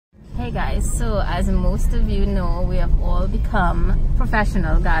Hi guys, so as most of you know, we have all become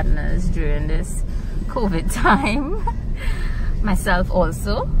professional gardeners during this COVID time. Myself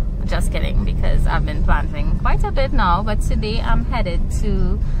also, just kidding, because I've been planting quite a bit now, but today I'm headed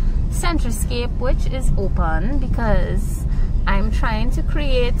to Centroscape, which is open because I'm trying to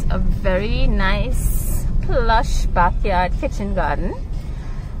create a very nice plush backyard kitchen garden.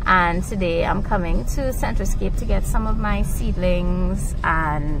 And today I'm coming to Centroscape to get some of my seedlings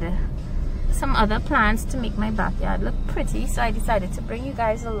and some other plants to make my backyard look pretty. So I decided to bring you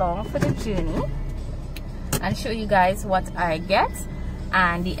guys along for the journey and show you guys what I get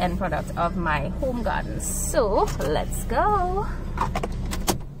and the end product of my home garden. So let's go.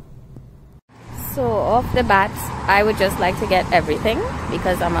 So off the bat, I would just like to get everything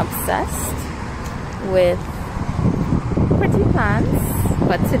because I'm obsessed with pretty plants.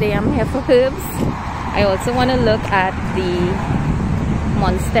 But today I'm here for herbs. I also want to look at the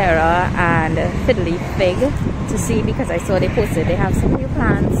Monstera and Fiddly Fig to see, because I saw they posted they have some new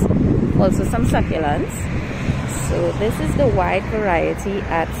plants, also some succulents. So this is the wide variety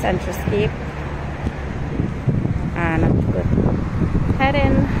at Centroscape, and I'm going to head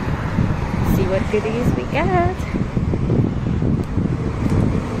in, see what goodies we get.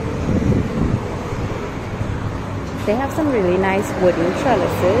 They have some really nice wooden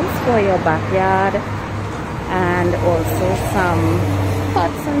trellises for your backyard, and also some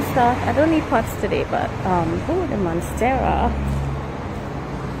pots and stuff. I don't need pots today, but oh, the Monstera.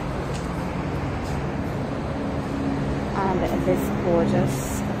 And this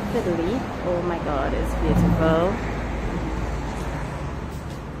gorgeous fiddly, oh my god, it's beautiful.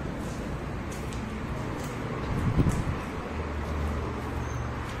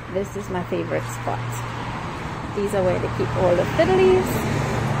 This is my favorite spot. These are where they keep all the fiddlies.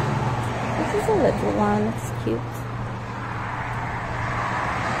 This is a little one, it's cute.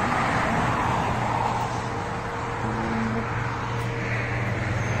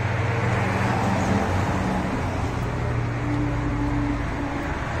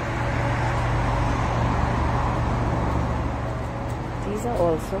 These are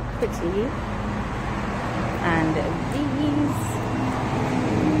also pretty. And these,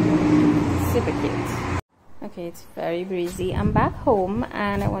 super cute. Okay, it's very breezy. I'm back home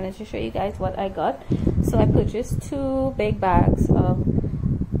and I wanted to show you guys what I got. So I purchased 2 big bags of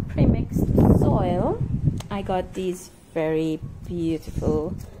pre-mixed soil. I got these very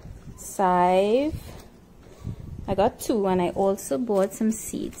beautiful scythe. I got 2, and I also bought some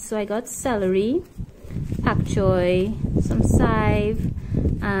seeds. So I got celery, pak choi, some scythe,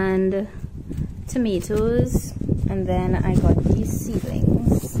 and tomatoes, and then I got these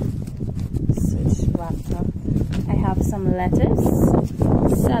seedlings. Switch wrapped up. I have some lettuce,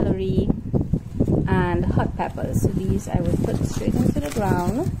 celery, and hot peppers. So these I will put straight into the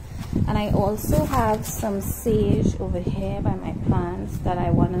ground. And I also have some sage over here by my plants that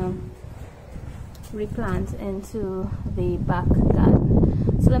I want to replant into the back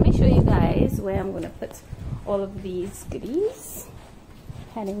garden. So let me show you guys where I'm going to put all of these goodies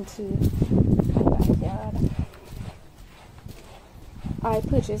heading to my backyard. I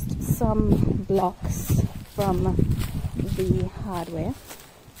purchased some blocks from the hardware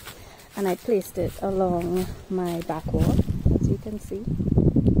and I placed it along my back wall, as you can see.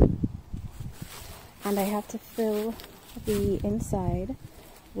 And I have to fill the inside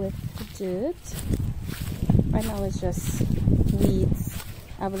with dirt. Right now it's just weeds.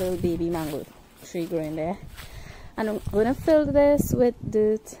 I have a little baby mango tree growing there. And I'm going to fill this with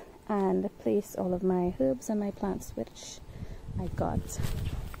dirt and place all of my herbs and my plants, which I got.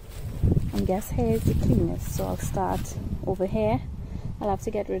 And guess here is the cleanest, so I'll start over here. I'll have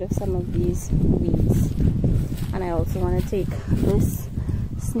to get rid of some of these weeds, and I also want to take this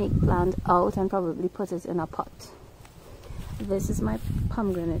snake plant out and probably put it in a pot. This is my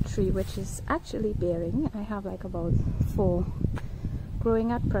pomegranate tree, which is actually bearing. I have like about 4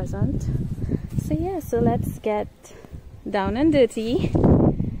 growing at present. So yeah, so let's get down and dirty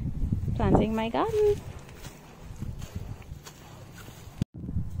planting my garden.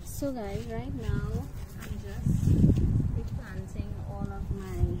 So guys, right now I'm just replanting all of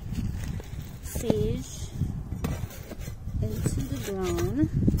my sage into the ground.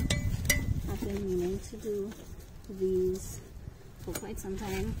 I've been meaning to do these for quite some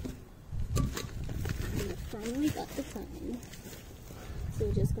time, and I finally got the time. So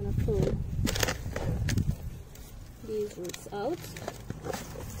we're just gonna pull these roots out,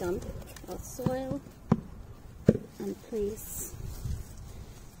 dump our soil, and place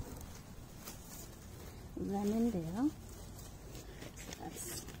them in there. So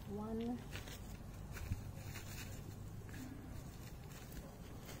that's 1,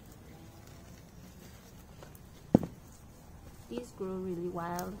 these grow really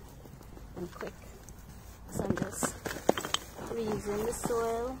wild and quick. So I'm just reusing the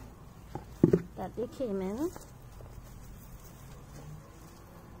soil that they came in.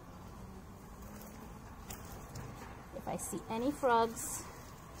 If I see any frogs,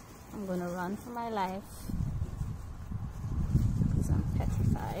 I'm gonna run for my life because I'm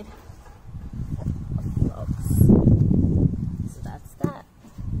petrified of frogs. So that's that.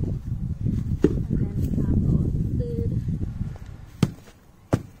 And then we have our third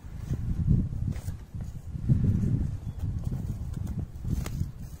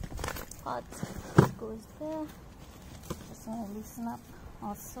pot. Goes there. Just want to loosen up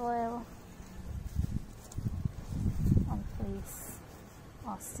our soil and place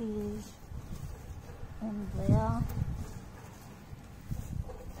our sage in there.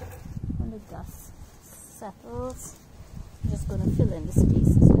 When the dust settles, I'm just going to fill in the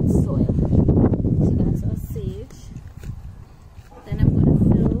spaces with soil. So that's our sage. Then I'm going to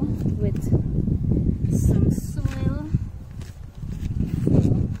fill with some soil for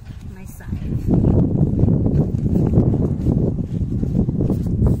my side.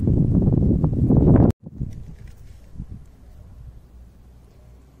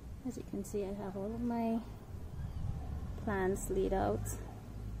 As you can see, I have all of my plants laid out,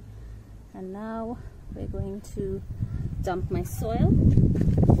 and now we're going to dump my soil.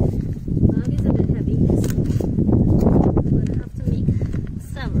 The bag is a bit heavy, so I'm going to have to make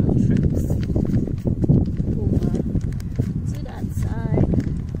several trips over to that side.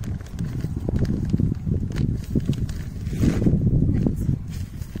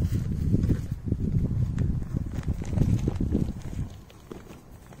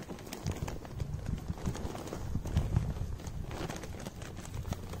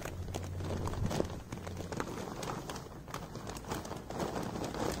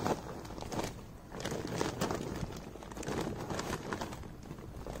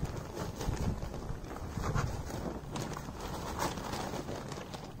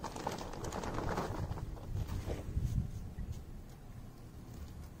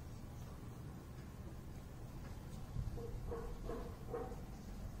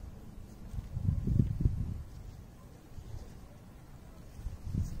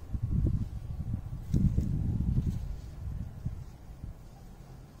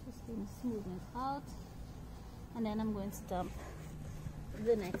 Smooth it out, and then I'm going to dump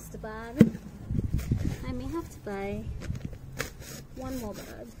the next bag. I may have to buy one more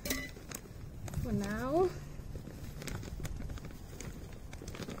bag for now.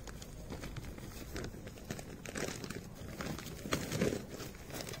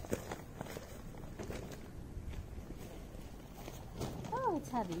 Oh, it's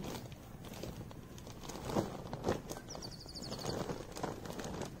heavy.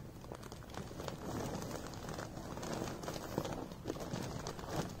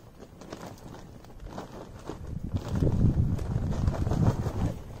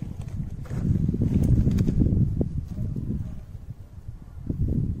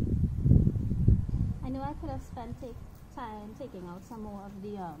 I could have spent time taking out some more of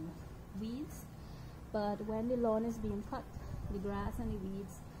the weeds, but when the lawn is being cut, the grass and the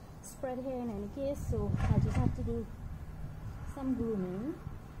weeds spread here in any case, so I just have to do some grooming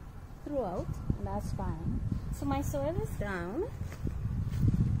throughout, and that's fine. So my soil is down,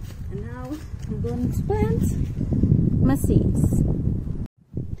 and now I'm going to plant my seeds.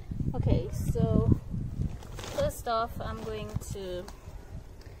 Okay, so first off, I'm going to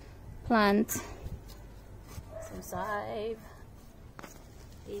plant some save.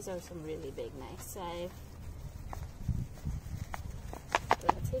 These are some really big, nice save. I'm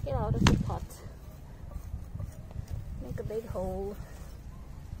going to take it out of the pot, make a big hole,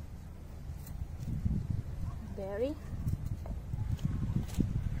 bury,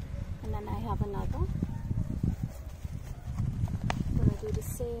 and then I have another. I'm going to do the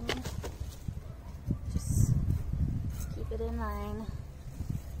same, just keep it in line.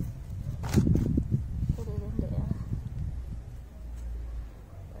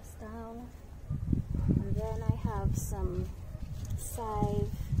 Down, and then I have some save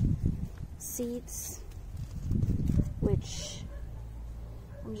seeds, which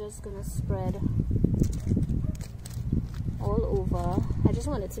I'm just gonna spread all over. I just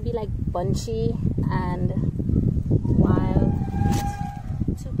want it to be like bunchy and wild,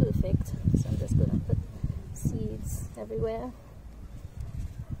 not too perfect, so I'm just gonna put seeds everywhere,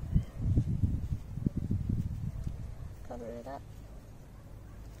 cover it up.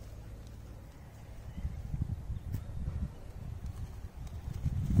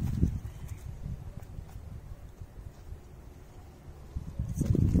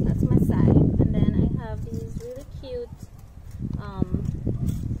 These really cute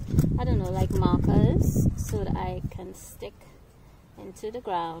don't know, like markers so that I can stick into the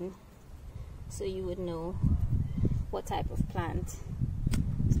ground so you would know what type of plant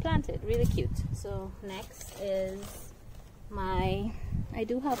is planted. Really cute. So next is I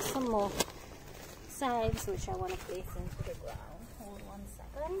do have some more sides which I want to place into the ground. Hold 1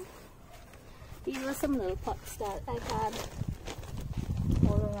 second. These are some little pots that I had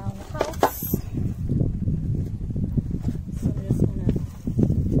all around the house. So I'm just gonna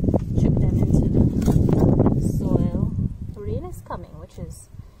chip them into the soil. The rain is coming, which is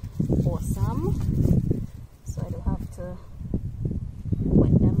awesome. So I don't have to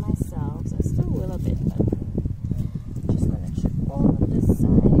wet them myself. So I still will a bit, but I'm just gonna chip all of this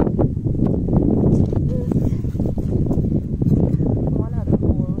side to the earth. One other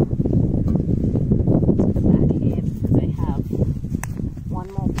hole to the back here because I have one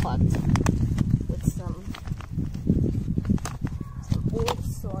more pot with some old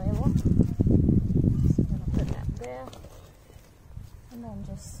soil. So I'm gonna put that there and then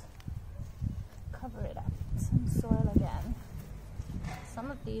just cover it up with some soil again. Some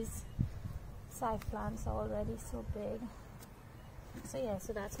of these side plants are already so big. So yeah,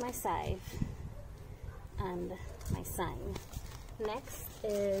 so that's my scythe and my sign. Next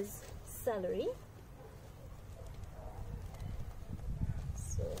is celery.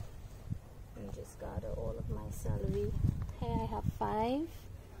 So let me just gather all of my celery. Here I have 5,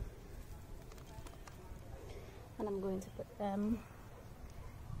 and I'm going to put them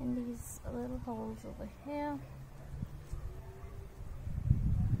in these little holes over here.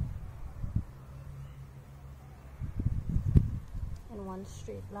 In one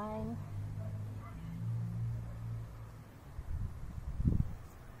straight line.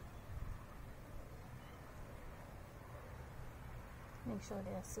 Make sure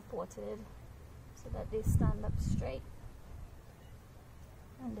they are supported so that they stand up straight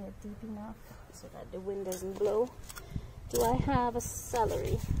and they're deep enough so that the wind doesn't blow. Do I have a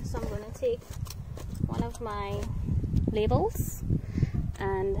celery? So I'm going to take one of my labels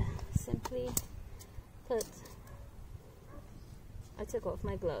and simply put, I took off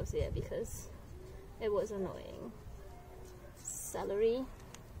my gloves here because it was annoying. Celery,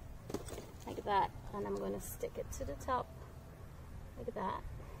 like that, and I'm going to stick it to the top, like that.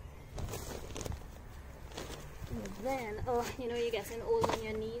 And then, oh, you know, you're getting old when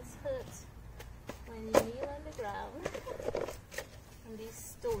your knees hurt when you kneel on the ground. And these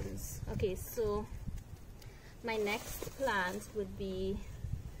stones. Okay, so my next plant would be,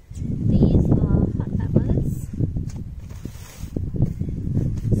 these are hot peppers.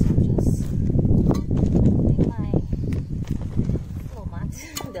 So I'm just putting my floor mat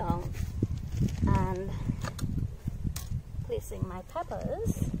down and placing my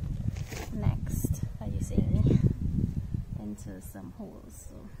peppers next, are you seeing me, into some holes.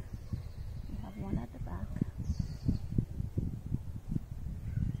 So we have one at the back.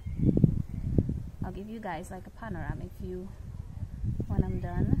 I'll give you guys like a panoramic view when I'm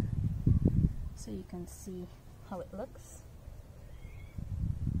done so you can see how it looks.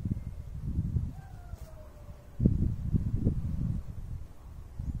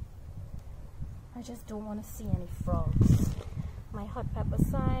 I just don't want to see any frogs. My hot pepper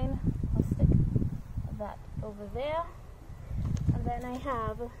sign, I'll stick that over there. And then I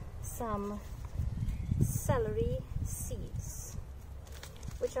have some celery seeds,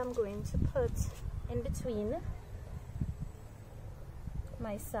 which I'm going to put in between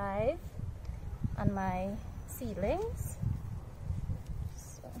my scythe and my seedlings.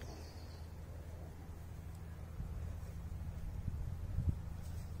 So.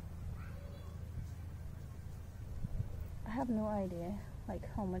 I have no idea like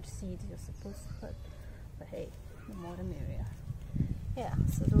how much seeds you're supposed to put, but hey, the more the merrier. Yeah,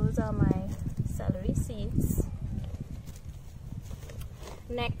 so those are my celery seeds.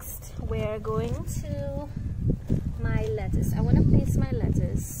 Next, we're going to my lettuce. I want to place my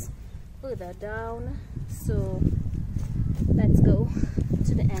lettuce further down, so let's go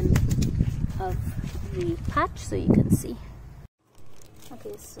to the end of the patch so you can see.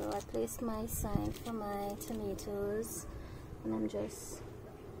 Okay, so I placed my sign for my tomatoes and I'm just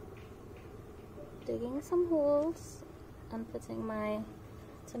digging some holes and putting my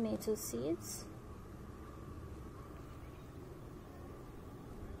tomato seeds.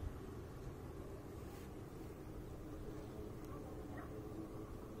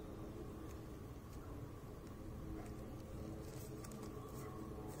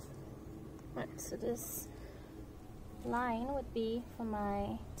 Right, so this line would be for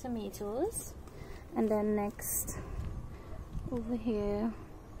my tomatoes, and then next over here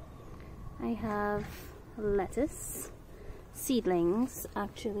I have lettuce seedlings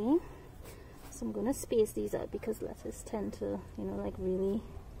actually, So I'm gonna space these out because lettuce tend to, you know, like really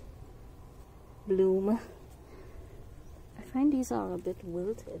bloom. I find these are a bit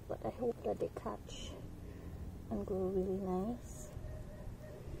wilted, but I hope that they catch and grow really nice.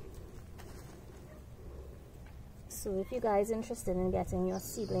 So if you guys are interested in getting your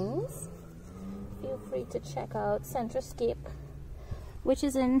seedlings, feel free to check out Centroscape, which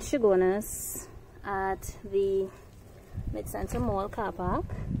is in Chaguanas at the Mid-Center Mall car park.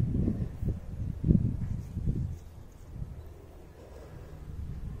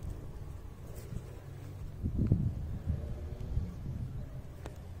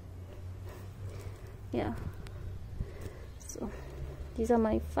 Yeah, so these are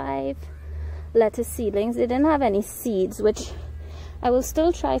my 5 lettuce seedlings. They didn't have any seeds, which I will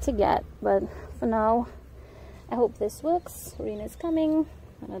still try to get, but for now I hope this works. Rain is coming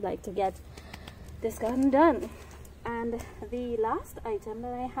and I'd like to get this garden done. And the last item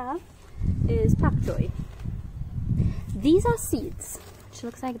that I have is pak choy. These are seeds, which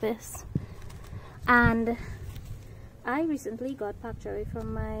looks like this, and I recently got pak choy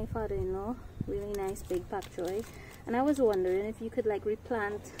from my father-in-law. Really nice big pak choy, and I was wondering if you could like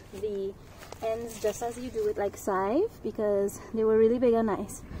replant the ends just as you do with like scythe, because they were really big and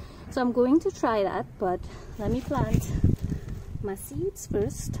nice. So I'm going to try that, but let me plant my seeds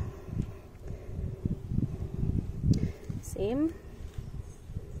first. Same,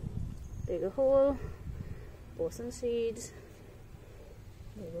 dig a hole, pour some seeds,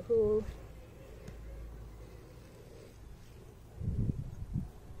 dig a hole.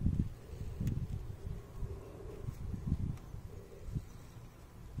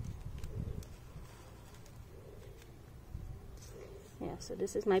 Yeah, so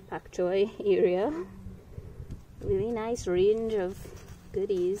this is my pak choy area. Really nice range of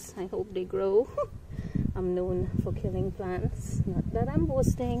goodies. I hope they grow. I'm known for killing plants, not that I'm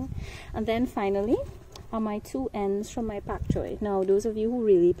boasting. And then finally are my 2 ends from my pak choy. Now those of you who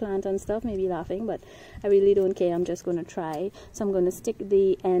really plant and stuff may be laughing, but I really don't care. I'm just going to try. So I'm going to stick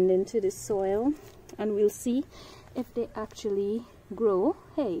the end into the soil and we'll see if they actually grow.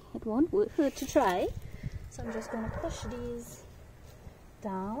 Hey, it won't hurt to try. So I'm just going to push these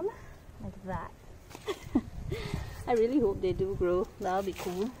down like that. I really hope they do grow. That'll be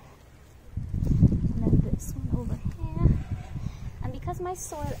cool. And then this one over here. And because my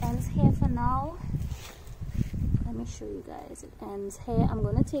soil ends here for now, let me show you guys. It ends here. I'm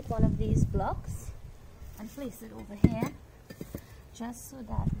going to take one of these blocks and place it over here, just so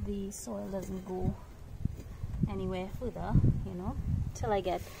that the soil doesn't go anywhere further, you know, till I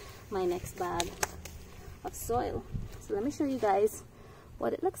get my next bag of soil. So let me show you guys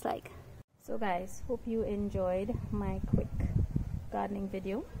what it looks like. So guys, hope you enjoyed my quick gardening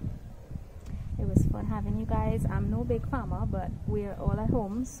video. It was fun having you guys. I'm no big farmer, but we're all at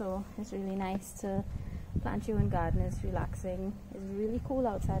home, so it's really nice to plant your own garden. It's relaxing. It's really cool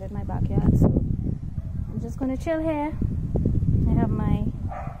outside in my backyard, so I'm just gonna chill here. I have my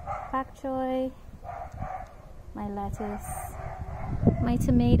pak choy, my lettuce, my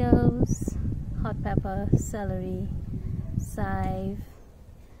tomatoes, hot pepper, celery, scythe,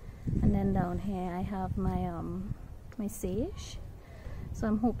 and then down here I have my my sage. So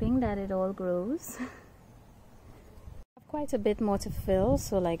I'm hoping that it all grows. I have quite a bit more to fill,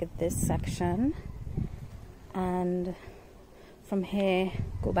 so like this section, and from here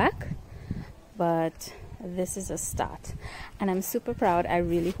go back, but this is a start and I'm super proud. I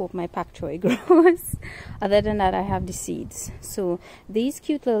really hope my pak choy grows. Other than that, I have the seeds. So these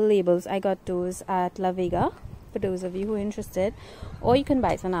cute little labels, I got those at La Vega for those of you who are interested, or you can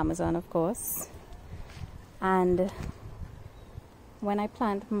buy it on Amazon, of course. And when I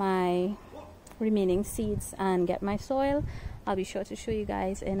plant my remaining seeds and get my soil, I'll be sure to show you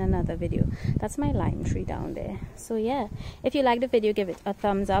guys in another video. That's my lime tree down there. So yeah, if you like the video, give it a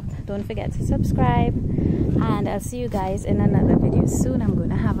thumbs up. Don't forget to subscribe, and I'll see you guys in another video soon. I'm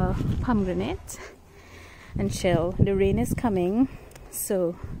gonna have a pomegranate and chill. The rain is coming,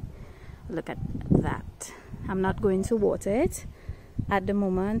 so look at that. I'm not going to water it at the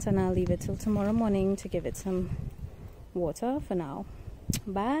moment, and I'll leave it till tomorrow morning to give it some water for now.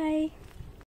 Bye.